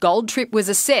vets, Gold Trip was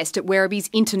assessed at Werribee's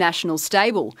International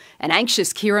Stable. An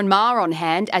anxious Kieran Maher on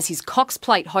hand as his Cox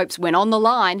Plate hopes went on the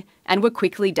line and were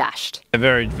quickly dashed.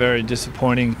 Very, very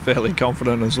disappointing, fairly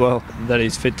confident as well that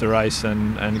he's fit to race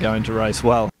and going to race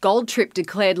well. Gold Trip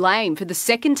declared lame for the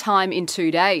second time in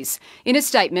 2 days. In a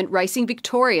statement, Racing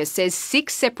Victoria says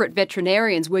 6 separate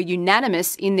veterinarians were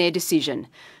unanimous in their decision.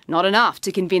 Not enough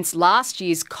to convince last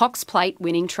year's Cox Plate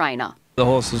winning trainer. The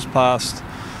horse has passed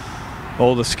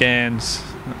all the scans.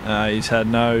 He's had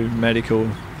no medical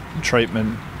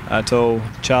treatment at all.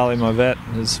 Charlie, my vet,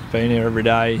 has been here every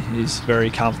day. He's very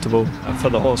comfortable for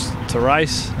the horse to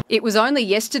race. It was only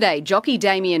yesterday jockey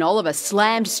Damien Oliver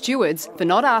slammed stewards for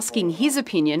not asking his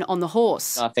opinion on the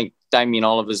horse. I think Damien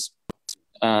Oliver's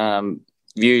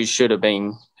views should have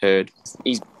been heard.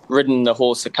 He's ridden the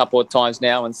horse a couple of times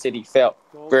now and said he felt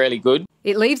really good.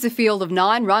 It leaves a field of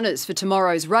 9 runners for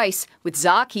tomorrow's race, with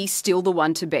Zaki still the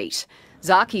one to beat.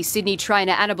 Zaki's Sydney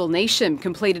trainer Annabel Neesham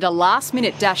completed a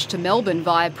last-minute dash to Melbourne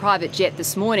via private jet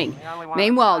this morning.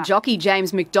 Meanwhile, jockey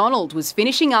James McDonald was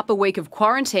finishing up a week of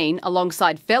quarantine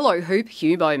alongside fellow hoop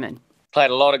Hugh Bowman.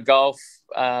 Played a lot of golf.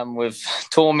 We've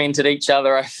tormented each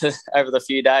other over the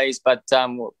few days, but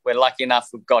we're lucky enough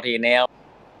we've got here now.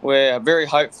 We're very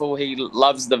hopeful he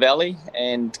loves the valley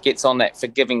and gets on that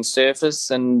forgiving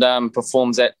surface and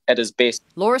performs at his best.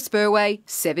 Laura Spurway,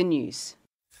 7 News.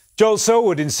 Joel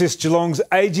Selwood insists Geelong's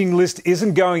ageing list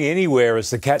isn't going anywhere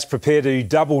as the Cats prepare to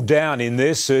double down in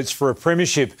their search for a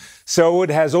premiership.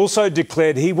 Selwood has also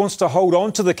declared he wants to hold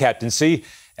on to the captaincy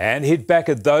and hit back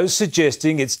at those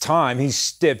suggesting it's time he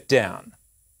stepped down.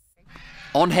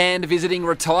 On hand visiting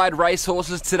retired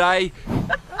racehorses today,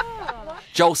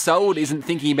 Joel Selwood isn't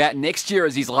thinking about next year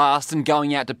as his last and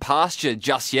going out to pasture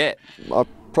just yet. I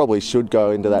probably should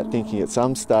go into that thinking at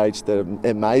some stage that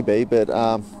it may be, but,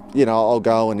 you know, I'll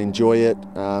go and enjoy it,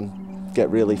 get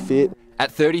really fit. At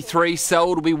 33,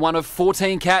 Selwood will be one of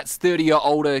 14 Cats 30 or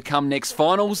older come next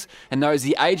finals and knows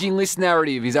the ageing list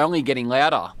narrative is only getting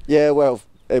louder. Yeah, well,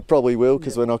 It probably will,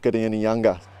 because we're not getting any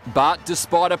younger. But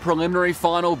despite a preliminary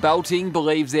final belting,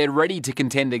 believes they're ready to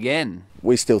contend again.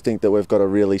 We still think that we've got a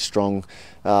really strong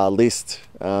list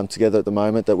together at the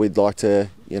moment that we'd like to,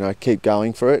 keep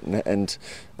going for it and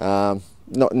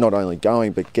not only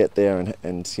going but get there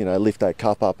and lift that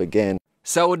cup up again.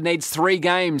 Selwood needs 3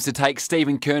 games to take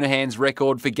Stephen Kernahan's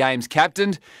record for games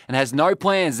captained and has no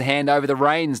plans to hand over the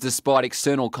reins despite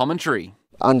external commentary.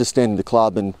 Understanding the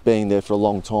club and being there for a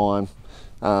long time,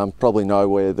 probably know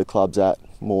where the club's at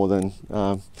more than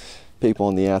people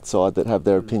on the outside that have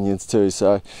their opinions too.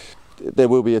 So there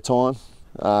will be a time,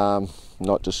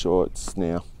 not just sure it's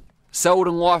now. Selwood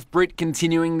and Life Brit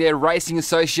continuing their racing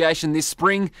association this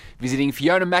spring, visiting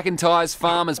Fiona McIntyre's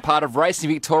farm as part of Racing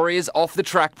Victoria's Off the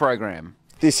Track program.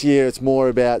 This year it's more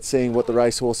about seeing what the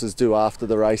racehorses do after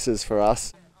the races for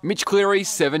us. Mitch Cleary,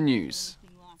 7 News.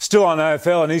 Still on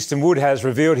AFL, and Easton Wood has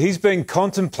revealed he's been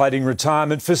contemplating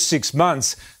retirement for 6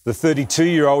 months. The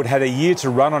 32-year-old had a year to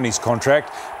run on his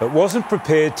contract, but wasn't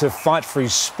prepared to fight for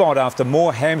his spot after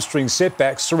more hamstring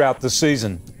setbacks throughout the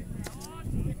season.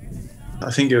 I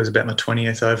think it was about my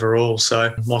 20th overall,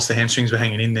 so whilst the hamstrings were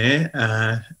hanging in there,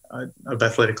 I've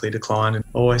athletically declined. And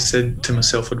always said to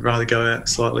myself I'd rather go out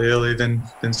slightly early than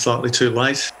slightly too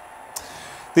late.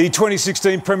 The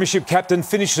 2016 Premiership captain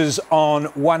finishes on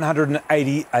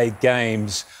 188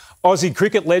 games. Aussie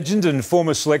cricket legend and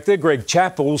former selector Greg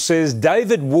Chappell says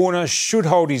David Warner should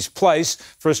hold his place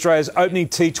for Australia's opening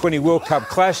T20 World Cup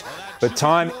clash, but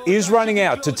time is running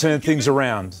out to turn things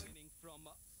around.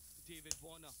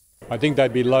 I think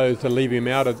they'd be loath to leave him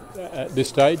out at this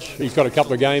stage. He's got a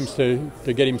couple of games to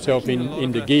get himself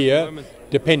into gear,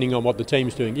 depending on what the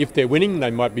team's doing. If they're winning,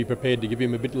 they might be prepared to give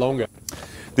him a bit longer.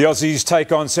 The Aussies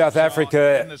take on South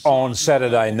Africa on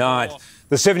Saturday night.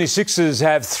 The 76ers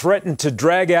have threatened to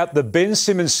drag out the Ben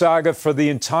Simmons saga for the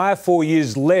entire 4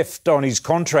 years left on his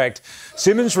contract.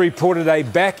 Simmons reported a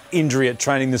back injury at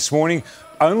training this morning,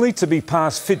 only to be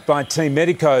passed fit by team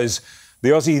medicos. The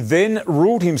Aussie then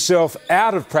ruled himself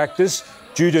out of practice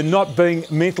due to not being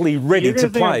mentally ready to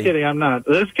play. I'm kidding. I'm not.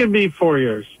 This could be 4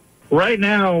 years. Right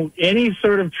now, any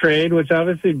sort of trade, which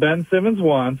obviously Ben Simmons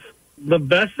wants, the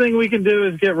best thing we can do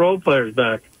is get role players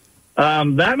back.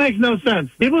 That makes no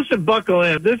sense. People should buckle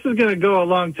in. This is going to go a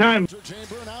long time.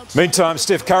 Meantime,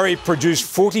 Steph Curry produced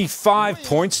 45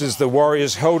 points as the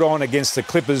Warriors held on against the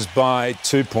Clippers by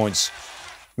 2 points.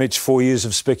 Mitch, 4 years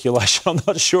of speculation. I'm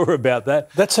not sure about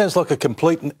that. That sounds like a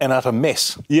complete and utter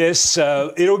mess. Yes,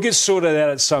 it'll get sorted out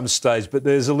at some stage, but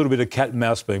there's a little bit of cat and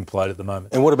mouse being played at the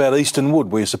moment. And what about Easton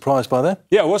Wood? Were you surprised by that?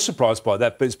 Yeah, I was surprised by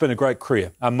that, but it's been a great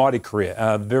career, a mighty career,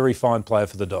 a very fine player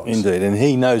for the Dogs. Indeed, and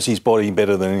he knows his body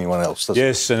better than anyone else, doesn't he?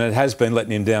 Yes, and it has been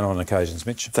letting him down on occasions,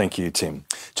 Mitch. Thank you, Tim.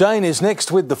 Jane is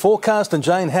next with the forecast. And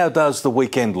Jane, how does the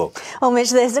weekend look? Well,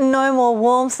 Mitch, there's no more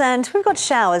warmth and we've got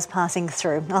showers passing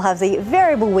through. I'll have the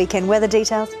variable weekend weather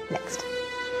details next.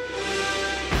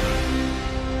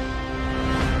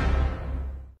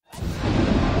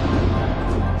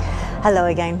 Hello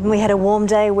again. We had a warm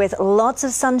day with lots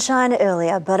of sunshine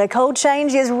earlier, but a cold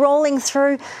change is rolling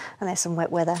through and there's some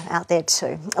wet weather out there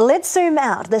too. Let's zoom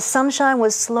out. The sunshine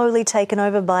was slowly taken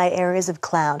over by areas of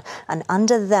cloud, and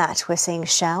under that we're seeing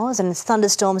showers and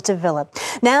thunderstorms develop.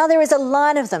 Now there is a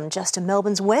line of them just to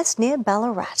Melbourne's west near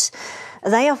Ballarat.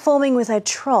 They are forming with a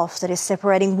trough that is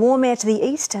separating warm air to the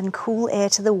east and cool air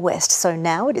to the west. So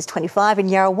now it is 25 in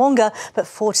Yarrawonga, but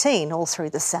 14 all through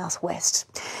the southwest.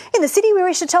 In the city, we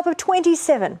reached a top of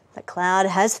 27. The cloud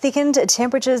has thickened.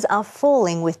 Temperatures are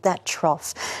falling with that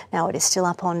trough. Now it is still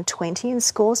up on 20 in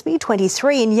Scoresby,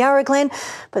 23 in Yarra Glen,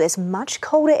 but there's much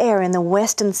colder air in the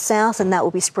west and south, and that will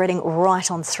be spreading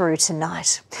right on through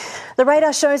tonight. The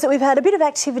radar shows that we've had a bit of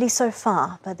activity so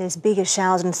far, but there's bigger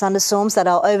showers and thunderstorms that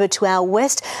are over to our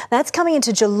west. That's coming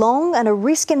into Geelong and a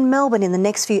risk in Melbourne in the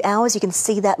next few hours. You can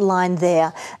see that line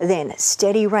there. Then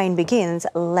steady rain begins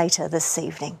later this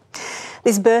evening.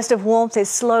 This burst of warmth is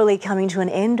slowly coming to an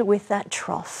end with that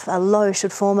trough. A low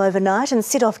should form overnight and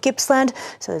sit off Gippsland,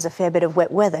 so there's a fair bit of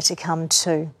wet weather to come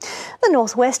too. The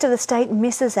northwest of the state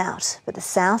misses out, but the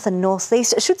south and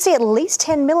northeast should see at least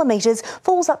 10 millimetres,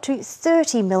 falls up to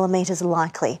 30 millimetres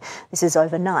likely. This is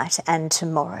overnight and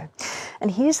tomorrow.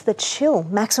 And here's the chill.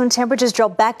 Maximum temperatures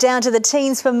drop back down to the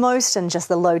teens for most and just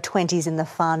the low 20s in the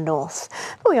far north.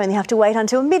 But we only have to wait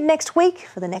until mid next week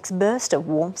for the next burst of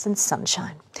warmth and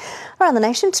sunshine. Around the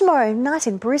nation tomorrow, night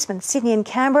in Brisbane, Sydney and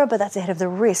Canberra, but that's ahead of the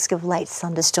risk of late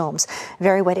thunderstorms.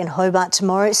 Very wet in Hobart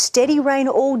tomorrow, steady rain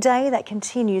all day, that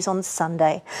continues on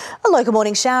Sunday. A local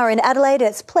morning shower in Adelaide,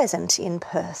 it's pleasant in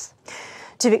Perth.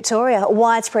 To Victoria,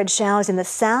 widespread showers in the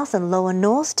south and lower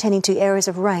north, tending to areas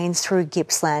of rains through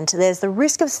Gippsland. There's the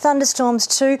risk of thunderstorms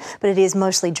too, but it is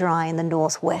mostly dry in the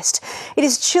northwest. It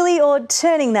is chilly or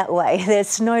turning that way. There's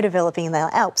snow developing in the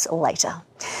Alps later.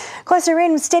 Closer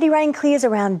in, steady rain clears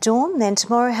around dawn. Then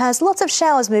tomorrow has lots of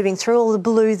showers moving through, all the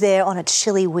blue there on a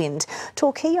chilly wind.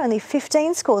 Torquay only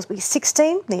 15, Scoresby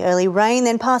 16. The early rain,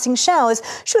 then passing showers,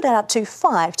 should add up to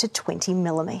 5 to 20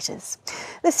 millimetres.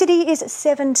 The city is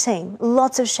 17.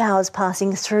 Lots of showers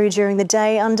passing through during the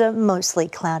day under mostly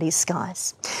cloudy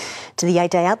skies. To the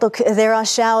 8-day outlook, there are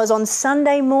showers on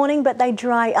Sunday morning, but they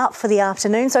dry up for the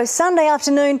afternoon. So Sunday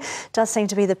afternoon does seem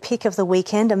to be the pick of the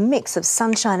weekend, a mix of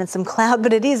sunshine and some cloud,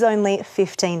 but it is only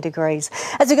 15 degrees.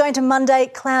 As we go into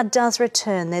Monday, cloud does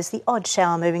return. There's the odd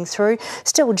shower moving through,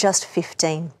 still just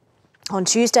 15. On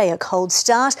Tuesday, a cold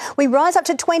start. We rise up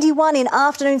to 21 in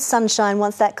afternoon sunshine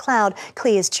once that cloud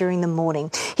clears during the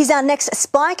morning. Here's our next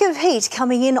spike of heat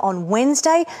coming in on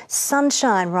Wednesday.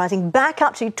 Sunshine rising back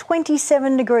up to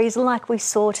 27 degrees like we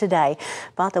saw today.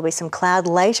 But there'll be some cloud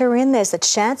later in. There's a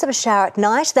chance of a shower at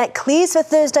night. That clears for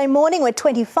Thursday morning. We're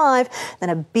 25. Then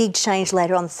a big change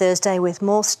later on Thursday with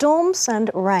more storms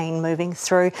and rain moving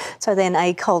through. So then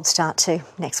a cold start to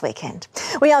next weekend.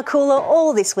 We are cooler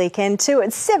all this weekend too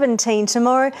at 17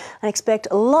 tomorrow, and expect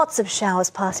lots of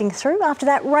showers passing through after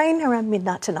that rain around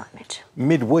midnight tonight, Mitch.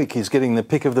 Midweek is getting the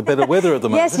pick of the better weather at the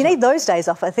moment. Yes, you need those days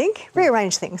off, I think.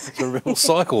 Rearrange things. It's a real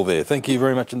cycle there. Thank you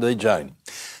very much indeed, Jane.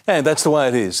 And that's the way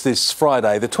it is this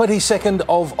Friday, the 22nd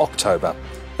of October.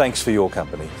 Thanks for your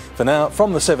company. For now,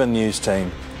 from the 7 News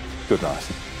team, good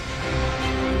night.